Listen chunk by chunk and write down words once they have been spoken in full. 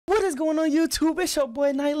is going on YouTube? It's your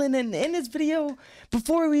boy Nightlen, and in this video,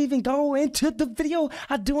 before we even go into the video,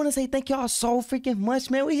 I do want to say thank y'all so freaking much,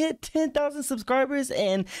 man. We hit 10,000 subscribers,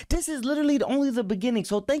 and this is literally only the beginning,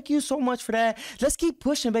 so thank you so much for that. Let's keep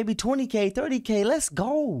pushing, baby. 20K, 30K, let's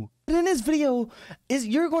go. And in this video,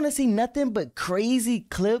 you're going to see nothing but crazy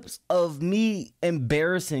clips of me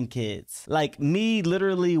embarrassing kids. Like me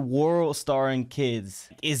literally world starring kids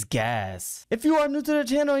is gas. If you are new to the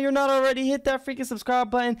channel and you're not already, hit that freaking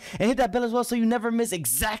subscribe button and hit that bell as well so you never miss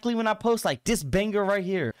exactly when I post like this banger right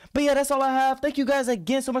here. But yeah, that's all I have. Thank you guys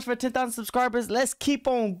again so much for 10,000 subscribers. Let's keep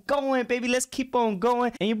on going, baby. Let's keep on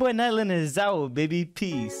going. And your boy Nightlen is out, baby.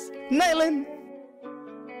 Peace. Nightlen.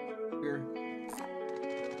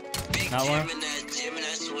 That one?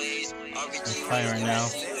 It's fine right now.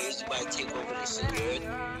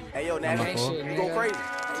 Hey yo, Nightlen, you go crazy.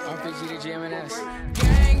 RPG to GMNS.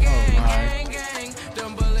 Gang, gang, gang.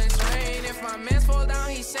 Them bullets rain. If my mans fall down,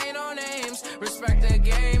 he say no names. Respect the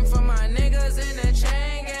game for my niggas in the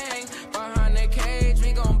chain gang. Behind the cage,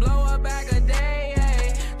 we gon' blow a bag a day.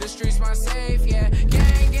 Ay. The streets my safe, yeah.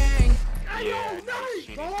 Gang, gang.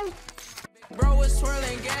 Bro was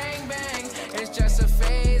twirling gang bang. It's just a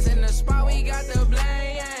phase. In the spot we got the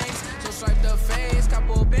blangs. So swipe the face.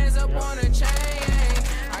 Couple bands up on a chain.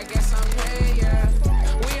 I guess I'm paid, yeah.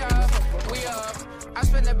 We up. I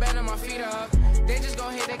spend the band on my feet up. They just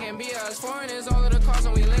gon' hit, they can be us. Foreign is all of the cars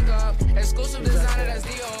when we link up. Exclusive designer, that's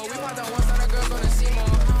D.O. We want the ones that the girls wanna see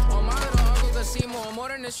more. On my little uncles to see more. More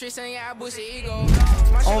than the streets and yeah, I boost the ego.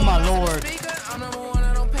 Oh my lord. I'm number one,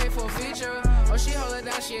 I don't pay for a feature. Oh, she hold it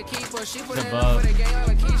down, she a keeper. She put it up for the gang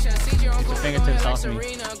like Keisha. CJ your uncle fingertips like off me.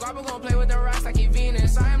 Serena. Guapa gon' play with the rocks like he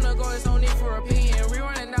Venus. I am the goal, there's no need for repeating.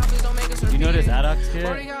 Rerunning down, please don't make us repeat. You know this Adox kid?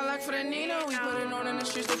 Already got luck for the Nina. We put it on in the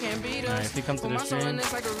streets, they can't beat us. If he comes to the stream.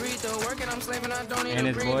 It's like Aretha. Working, I'm slaving, I don't need And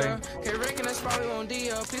a his breather. boy. Okay, Rick in the spot, we won't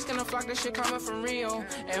D-up. Please gonna flock this shit coming from Rio.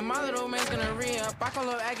 And my little man's gonna re-up. I call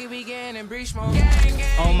up Aggie, we getting in breach mode. Gang, gang,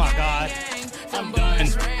 Oh my gang, god. gang. I'm done.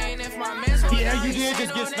 Rain. If my man's hold Yeah, down, you he did say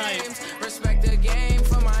just no get sniped. names. Respect the game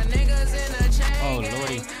for my niggas in the chain. Oh, gang.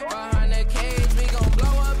 lordy. Behind the cage, we gon'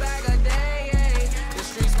 blow a bag a day. Ay. The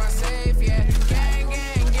streets my safe, yeah. Gang,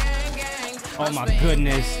 gang, gang, gang. Oh my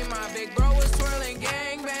goodness. My big bro was twirling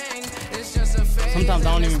gang bang. It's just a phase. Sometimes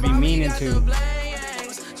I don't even be meaning to.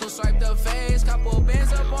 So swipe the face, couple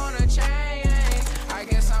bands up on a chain. I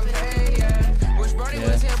guess I'm paid, yeah. Wish Brody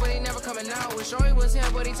was here, but he never coming out. Wish Joey was here,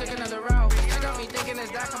 but he took another route. That got me thinking, is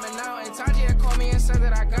that coming out? And Taji had called me and said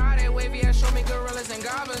that I got it. Wavy had showed me gorillas and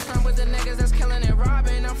goblins. From with the niggas that's killing and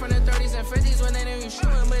robbing. I'm from the 30s and 50s when they didn't even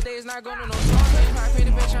shooting, but they's not going to no talking. I paint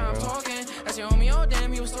the picture, I'm talking. That's your homie, oh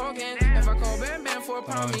damn, he was talking. If I call Bam Bam for a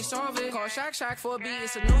pound, he solve it. Call Shaq Shaq for a beat,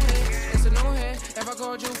 it's a new hit. It's a new hit. If I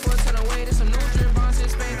called you for a ton of weight, it's some new drip. Bonds in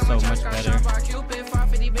Spain, I'm a chop, got shot by Cupid.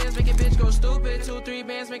 550 bands make a bitch go stupid. 2-3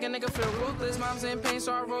 bands make a nigga feel ruthless. Mom's in pain,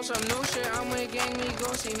 so I roll some new shit. I'm with gang, we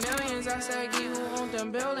go see millions. I said, Gee, who owned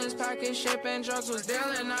them buildings? Package ship and drugs was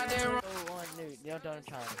dealing. I did wrong.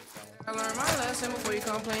 I learned my lesson before you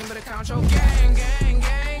complain, but count your gang, gang,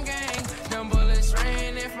 gang, gang. Them bullets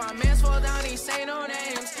rain. If my mans fall down, he say no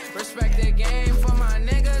names. Respect the game for my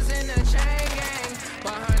niggas in the chain gang.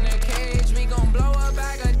 Behind the cage, we gon' blow a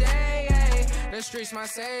bag a day. Ay. The streets my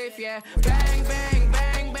safe, yeah. Bang, bang,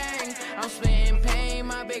 bang, bang. I'm spitting pain.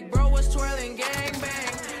 My big bro was twirling gang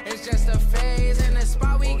bang. It's just a phase. In the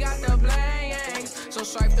spot, we got the blangs. So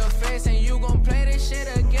swipe the face, and you gon' play this shit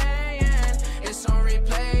again. It's on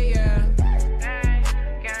replay, yeah. Gang,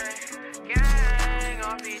 gang, gang.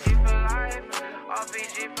 RPG for life.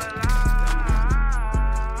 RPG for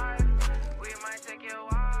life. We might take you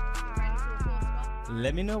out.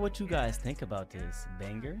 Let me know what you guys think about this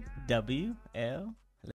banger. WL.